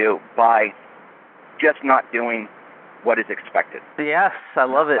you can do by just not doing what is expected. Yes, I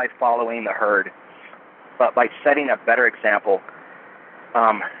love it. By following the herd, but by setting a better example.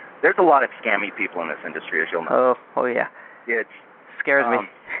 There's a lot of scammy people in this industry, as you'll know. Oh yeah. It scares me.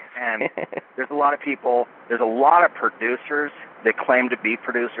 And there's a lot of people, there's a lot of producers that claim to be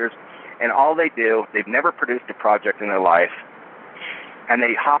producers, and all they do, they've never produced a project in their life, and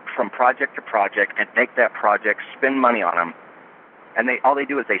they hop from project to project and make that project, spend money on them, and all they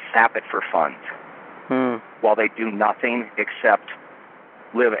do is they sap it for funds. While they do nothing except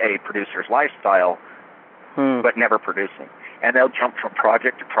live a producer's lifestyle, but never producing. and they'll jump from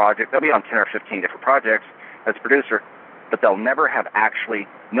project to project. They'll be on 10 or 15 different projects as a producer, but they'll never have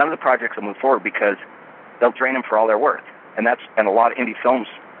none of the projects will move forward because they'll drain them for all they're worth. And a lot of indie films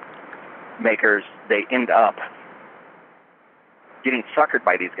makers, they end up getting suckered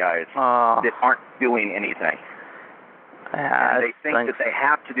by these guys that aren't doing anything. Yeah, and they think that they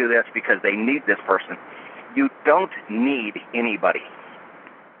have to do this because they need this person. You don't need anybody.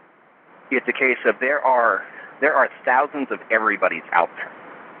 It's a case of there are thousands of everybody's out there.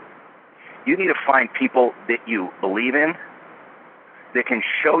 You need to find people that you believe in, that can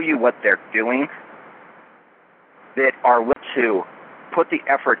show you what they're doing, that are willing to put the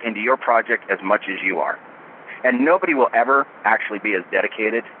effort into your project as much as you are. And nobody will ever actually be as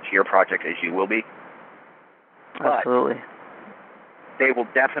dedicated to your project as you will be. Absolutely. But they will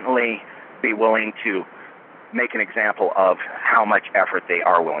definitely be willing to make an example of how much effort they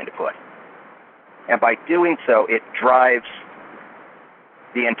are willing to put. And by doing so, it drives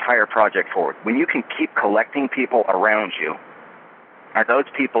the entire project forward. When you can keep collecting people around you, and those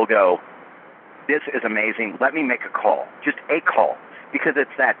people go, this is amazing, let me make a call. Just a call. Because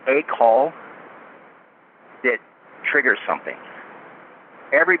it's that a call that triggers something.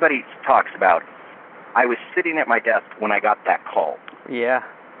 Everybody talks about, I was sitting at my desk when I got that call. Yeah.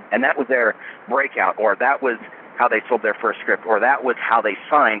 And that was their breakout, or that was how they sold their first script, or that was how they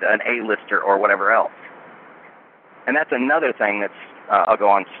signed an A-lister or whatever else. And that's another thing that's I'll go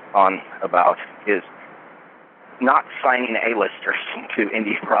on about, is not signing A-listers to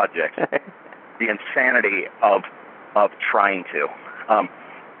indie projects. The insanity of trying to.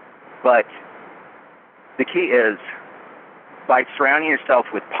 But the key is, by surrounding yourself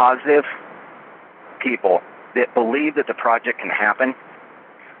with positive people that believe that the project can happen,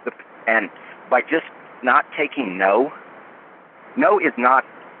 and by just not taking no is not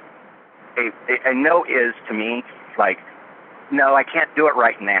a no is, to me, like, no, I can't do it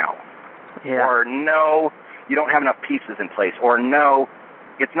right now. Yeah. Or no, you don't have enough pieces in place. Or no,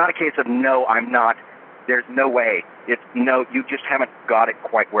 it's not a case of no, I'm not, there's no way. It's no, you just haven't got it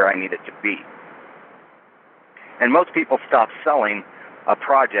quite where I need it to be. And most people stop selling a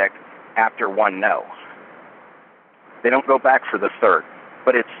project after one no. They don't go back for the third.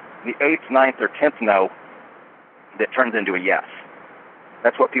 But it's the 8th, 9th, or 10th no that turns into a yes.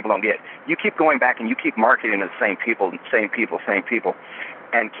 That's what people don't get. You keep going back and you keep marketing to the same people,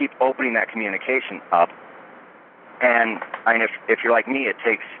 and keep opening that communication up. And if you're like me, it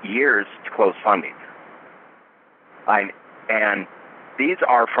takes years to close funding. And these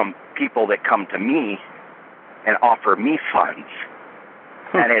are from people that come to me and offer me funds.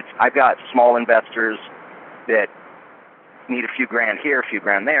 And I've got small investors that need a few grand here, a few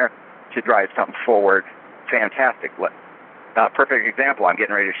grand there to drive something forward. Fantastic. Perfect example. I'm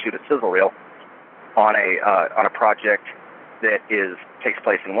getting ready to shoot a sizzle reel on a project that takes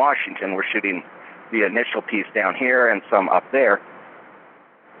place in Washington. We're shooting the initial piece down here and some up there,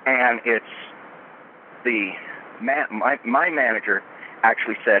 and it's my manager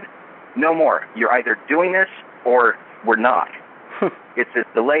actually said, no more. You're either doing this or we're not. It's this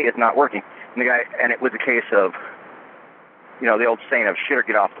delay is not working. And it was a case of, the old saying of shit or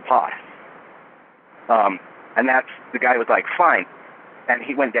get off the pot. And the guy was like, fine. And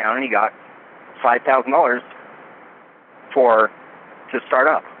he went down and he got $5,000 to start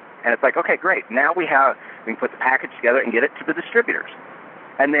up. And it's like, okay, great. Now we can put the package together and get it to the distributors.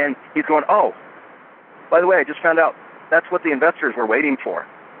 And then he's going, oh, by the way, I just found out that's what the investors were waiting for.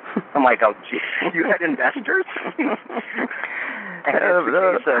 I'm like, oh, gee, you had investors? And it's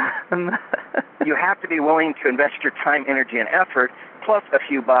the case of, you have to be willing to invest your time, energy, and effort, plus a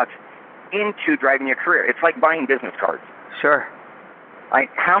few bucks, into driving your career. It's like buying business cards. Sure.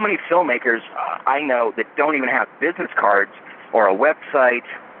 How many filmmakers I know that don't even have business cards or a website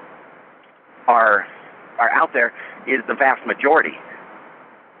are out there is the vast majority.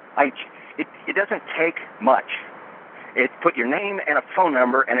 It doesn't take much. It's put your name and a phone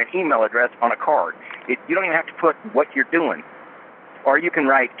number and an email address on a card. You don't even have to put what you're doing. Or you can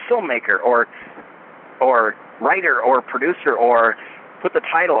write filmmaker or writer or producer or put the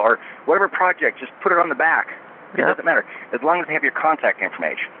title or whatever project, just put it on the back. It doesn't matter, as long as you have your contact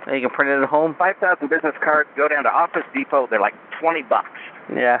information. You can print it at home. 5,000 business cards go down to Office Depot. They're like $20.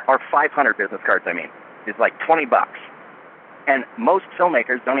 Yeah. Or 500 business cards, It's like $20. And most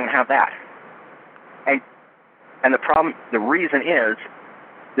filmmakers don't even have that. And the reason is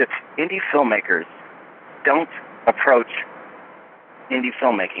that indie filmmakers don't approach indie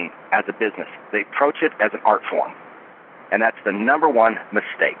filmmaking as a business. They approach it as an art form. And that's the number one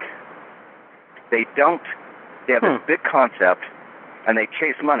mistake. They have this big concept, and they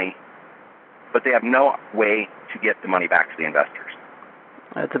chase money, but they have no way to get the money back to the investors.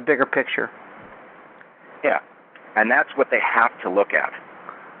 It's a bigger picture. Yeah, and that's what they have to look at.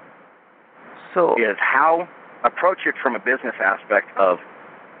 So is how approach it from a business aspect of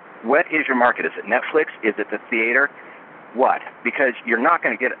what is your market? Is it Netflix? Is it the theater? What? Because you're not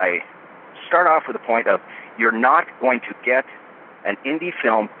going to get start off with a point of you're not going to get an indie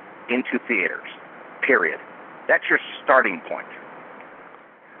film into theaters, period. That's your starting point.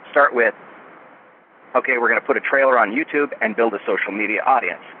 Start with, okay, we're going to put a trailer on YouTube and build a social media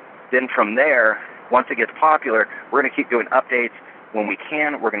audience. Then from there, once it gets popular, we're going to keep doing updates. When we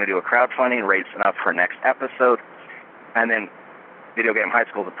can, we're going to do a crowdfunding, raise enough for next episode. And then Video Game High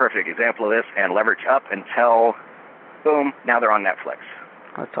School is a perfect example of this, and leverage up until, boom, now they're on Netflix.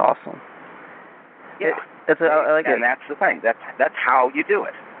 That's awesome. Yeah. I like it. And that's the thing. That's how you do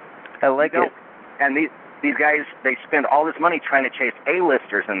it. I like it. And these guys, they spend all this money trying to chase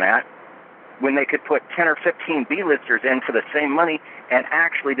A-listers in that, when they could put 10 or 15 B-listers in for the same money, and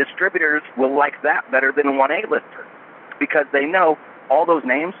actually distributors will like that better than one A-lister, because they know all those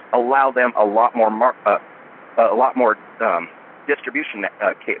names allow them a lot more distribution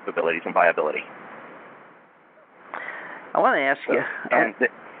capabilities and viability. I want to ask you.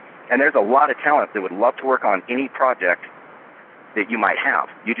 And there's a lot of talent that would love to work on any project that you might have.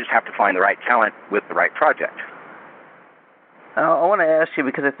 You just have to find the right talent with the right project. I want to ask you,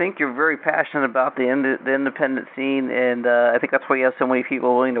 because I think you're very passionate about the independent scene, and I think that's why you have so many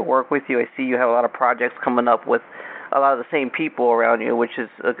people willing to work with you. I see you have a lot of projects coming up with a lot of the same people around you, which is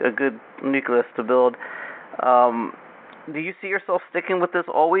a good nucleus to build. Do you see yourself sticking with this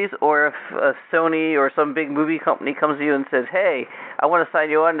always, or if Sony or some big movie company comes to you and says, hey, I want to sign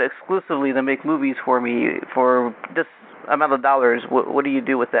you on exclusively to make movies for me for this amount of dollars, what do you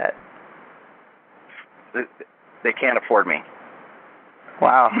do with that? They can't afford me.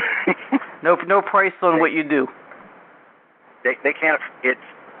 Wow. No price on what you do. They can't.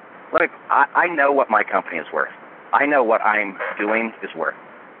 I know what my company is worth. I know what I'm doing is worth.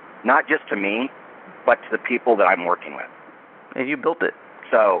 Not just to me, but to the people that I'm working with. And you built it.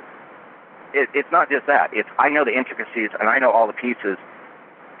 So it's not just that. I know the intricacies, and I know all the pieces,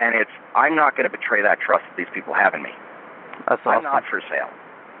 and I'm not going to betray that trust that these people have in me. That's awesome. I'm not for sale.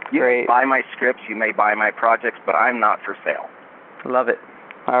 You Great. may buy my scripts, you may buy my projects, but I'm not for sale. Love it.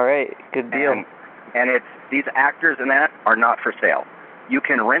 All right, good deal. And these actors and that are not for sale. You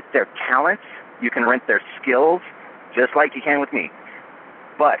can rent their talents, you can rent their skills, just like you can with me.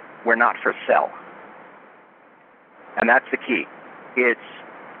 But we're not for sale. And that's the key.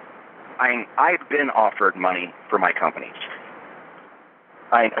 I've been offered money for my companies.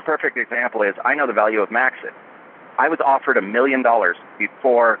 A perfect example is, I know the value of Maxit. I was offered $1 million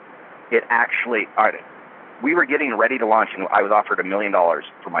before it actually started. We were getting ready to launch, and I was offered $1 million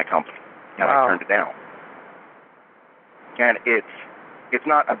for my company, and wow. I turned it down. And it's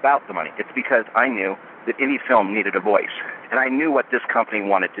not about the money. It's because I knew that indie film needed a voice, and I knew what this company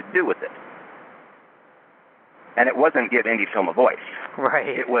wanted to do with it. And it wasn't give indie film a voice. Right.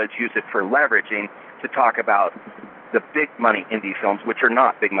 It was use it for leveraging to talk about the big money indie films, which are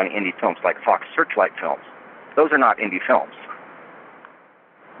not big money indie films like Fox Searchlight films. Those are not indie films.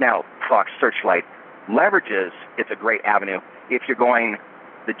 Now, Fox Searchlight leverages, it's a great avenue if you're going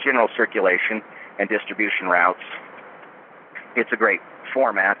the general circulation and distribution routes. It's a great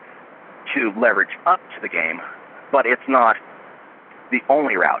format to leverage up to the game, but it's not the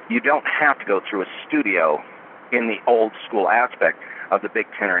only route. You don't have to go through a studio in the old school aspect of the Big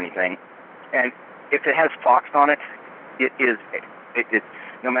Ten or anything. And if it has Fox on it, it's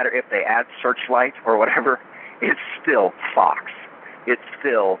no matter if they add Searchlight or whatever, it's still Fox. It's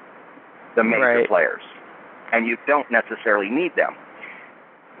still the major players. And you don't necessarily need them.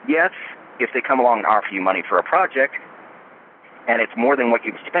 Yes, if they come along and offer you money for a project, and it's more than what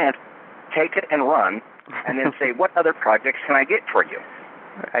you've spent, take it and run, and then say, what other projects can I get for you?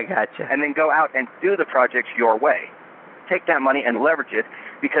 I gotcha. And then go out and do the projects your way. Take that money and leverage it,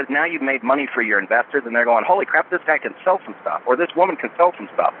 because now you've made money for your investors, and they're going, holy crap, this guy can sell some stuff, or this woman can sell some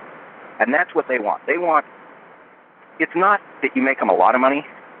stuff. And that's what they want. It's not that you make them a lot of money,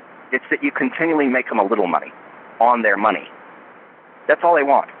 it's that you continually make them a little money on their money. That's all they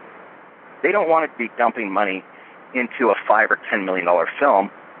want. They don't want to be dumping money into a $5 or $10 million film,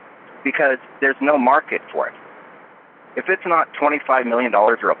 because there's no market for it. If it's not $25 million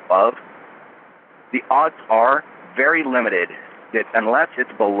or above, the odds are very limited that unless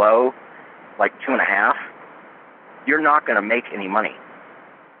it's below like 2.5, you're not going to make any money.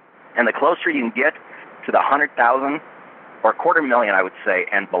 And the closer you can get to the 100,000 or $250,000, I would say,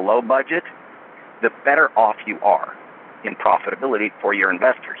 and below budget, the better off you are in profitability for your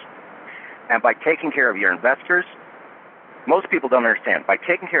investors. And by taking care of your investors, most people don't understand. By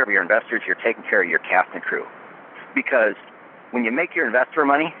taking care of your investors, you're taking care of your cast and crew. Because when you make your investor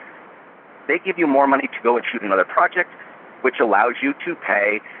money, they give you more money to go and shoot another project, which allows you to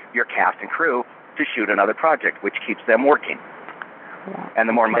pay your cast and crew to shoot another project, which keeps them working. And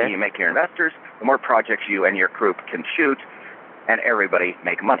the more money you make your investors, the more projects you and your group can shoot, and everybody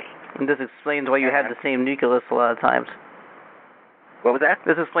make money. And this explains why you had the same nucleus a lot of times. What was that?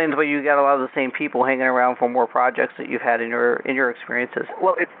 This explains why you got a lot of the same people hanging around for more projects that you've had in your experiences.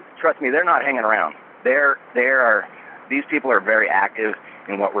 Well, trust me, they're not hanging around. These people are very active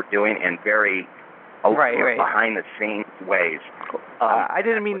in what we're doing and very behind the scenes ways. I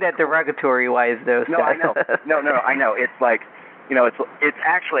didn't mean that derogatory-wise, though. No, I know. No, I know. It's like, it's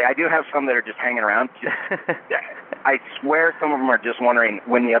actually, I do have some that are just hanging around. I swear some of them are just wondering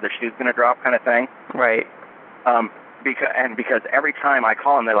when the other shoe's going to drop, kind of thing. Right. Because every time I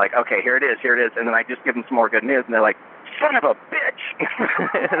call them, they're like, okay, here it is, and then I just give them some more good news, and they're like, son of a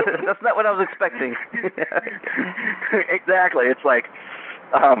bitch. That's not what I was expecting. Exactly. It's like,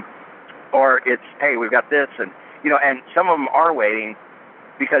 or it's, hey, we've got this, and some of them are waiting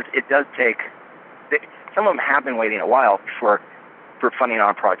because it does take. Some of them have been waiting a while for funding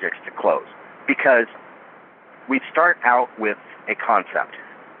on projects to close, because we start out with a concept.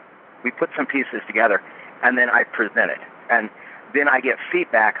 We put some pieces together, and then I present it, and then I get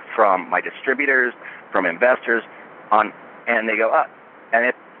feedback from my distributors, from investors, and they go,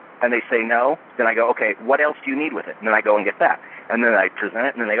 and they say no. Then I go, okay, what else do you need with it? And then I go and get that, and then I present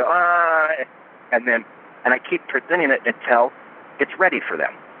it, and then they go, and I keep presenting it until it's ready for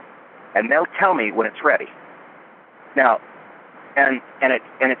them, and they'll tell me when it's ready. Now,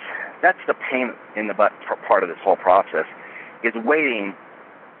 that's the pain in the butt part of this whole process, is waiting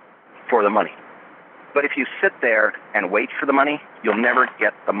for the money. But if you sit there and wait for the money, you'll never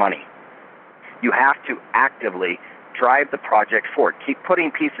get the money. You have to actively drive the project forward. Keep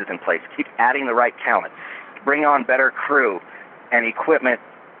putting pieces in place. Keep adding the right talent. Bring on better crew and equipment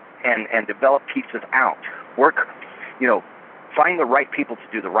and develop pieces out. Work, find the right people to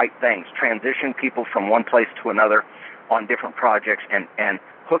do the right things. Transition people from one place to another on different projects and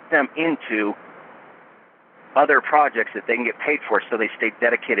hook them into other projects that they can get paid for so they stay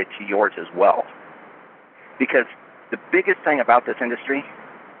dedicated to yours as well. Because the biggest thing about this industry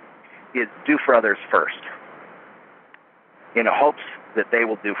is do for others first, in hopes that they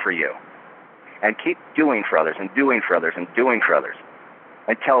will do for you. And keep doing for others and doing for others and doing for others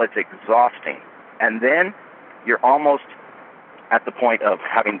until it's exhausting. And then you're almost at the point of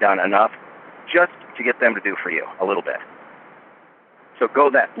having done enough just to get them to do for you a little bit. So go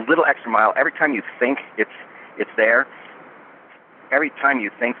that little extra mile. Every time you think it's there, every time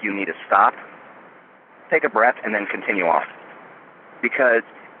you think you need to stop, take a breath and then continue on. Because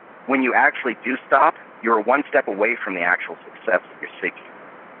when you actually do stop, you're one step away from the actual success that you're seeking.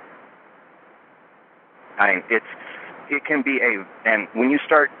 It can be and when you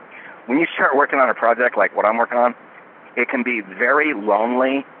start working on a project like what I'm working on, it can be very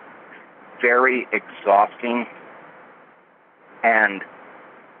lonely, very exhausting, and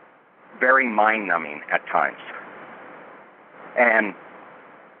very mind-numbing at times. And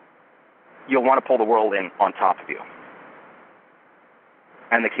you'll want to pull the world in on top of you.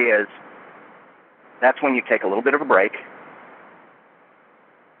 And the key is, that's when you take a little bit of a break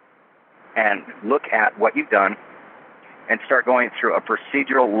and look at what you've done and start going through a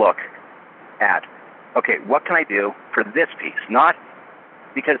procedural look at, okay, what can I do for this piece? Not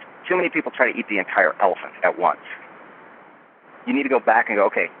because too many people try to eat the entire elephant at once. You need to go back and go,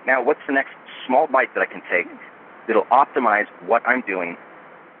 okay, now what's the next small bite that I can take that'll optimize what I'm doing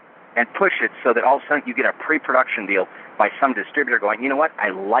and push it so that all of a sudden you get a pre-production deal by some distributor going, you know what, I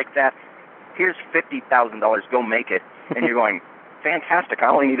like that. Here's $50,000, go make it. And you're going, fantastic, I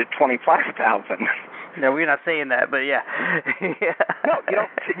only needed $25,000. No, we're not saying that, but yeah. No,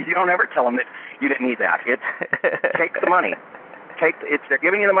 you don't ever tell them that you didn't need that. It's take the money. They're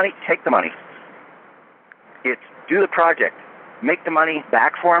giving you the money, take the money. It's do the project. Make the money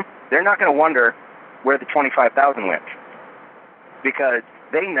back for them. They're not going to wonder where the $25,000 went, because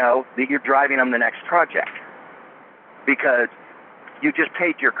they know that you're driving them the next project, because you just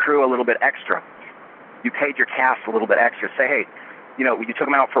paid your crew a little bit extra. You paid your cast a little bit extra. Say, hey, you took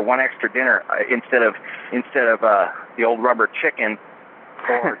them out for one extra dinner instead of the old rubber chicken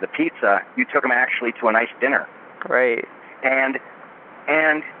or the pizza. You took them actually to a nice dinner. Right. And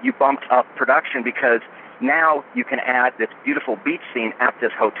you bumped up production because now you can add this beautiful beach scene at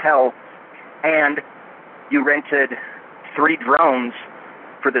this hotel, and you rented 3 drones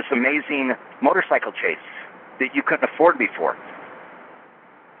for this amazing motorcycle chase that you couldn't afford before.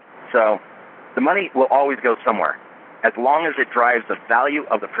 So The money will always go somewhere, as long as it drives the value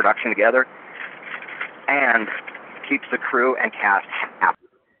of the production together and keeps the crew and cast happy.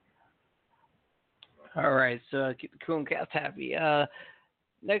 All right, so keep the crew and cast happy.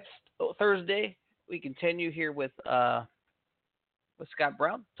 Next Thursday, we continue here with Scott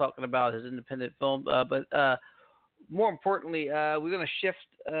Brown talking about his independent film. But more importantly, we're going to shift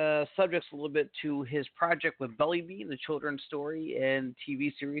subjects a little bit to his project with Belly Bean, the children's story and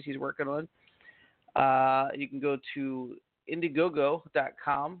TV series he's working on. You can go to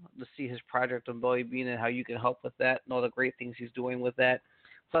Indiegogo.com to see his project on Belly Bean and how you can help with that and all the great things he's doing with that.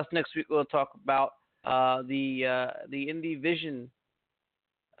 Plus, next week we'll talk about the Indie Vision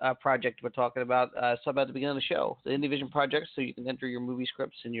project we're talking about. So about the beginning of the show, the Indie Vision project, so you can enter your movie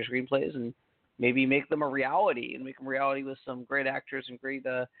scripts and your screenplays and maybe make them a reality, and make them reality with some great actors and great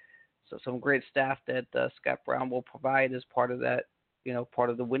some great staff that Scott Brown will provide as part of that, part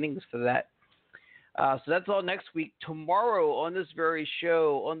of the winnings for that. So that's all next week. Tomorrow on this very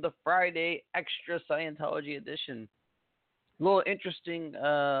show, on the Friday Extra Scientology edition, a little interesting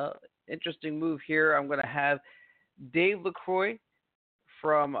move here. I'm going to have Dave LaCroix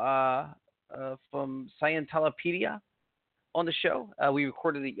from Scientolopedia on the show. We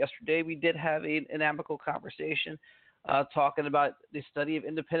recorded it yesterday. We did have an amicable conversation talking about the study of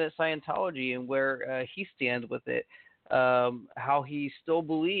independent Scientology and where he stands with it, how he still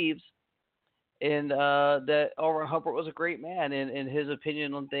believes in that L. Ron Hubbard was a great man in his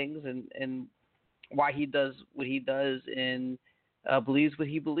opinion on things, and why he does what he does and believes what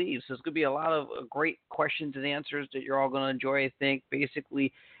he believes. So it's going to be a lot of great questions and answers that you're all going to enjoy, I think.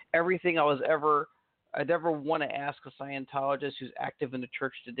 Basically, everything I'd ever want to ask a Scientologist who's active in the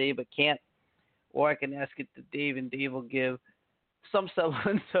church today but can't, or I can ask it to Dave, and Dave will give some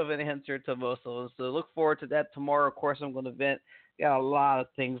semblance of an answer to most of them. So look forward to that tomorrow. Of course, I'm going to vent. Got a lot of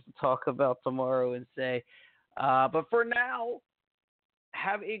things to talk about tomorrow and say. But for now,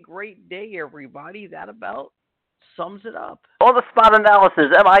 have a great day, everybody. That about sums it up. All the spot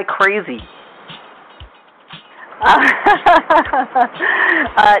analysis. Am I crazy?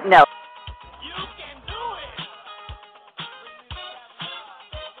 No.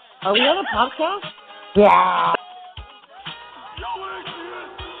 Are we on a podcast? Yeah.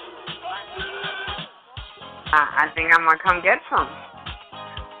 I think I'm going to come get some.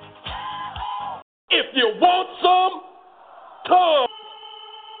 If you want some, come.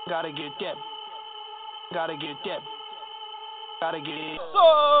 Gotta get that. Gotta get that. Gotta get it.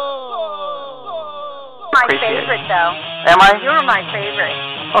 My favorite, though. Am I? You were my favorite.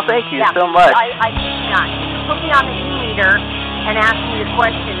 Oh, thank you Yeah. so much. I did not. You put me on the e-meter and asked me the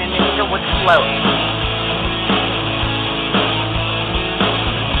question, and the meter would float.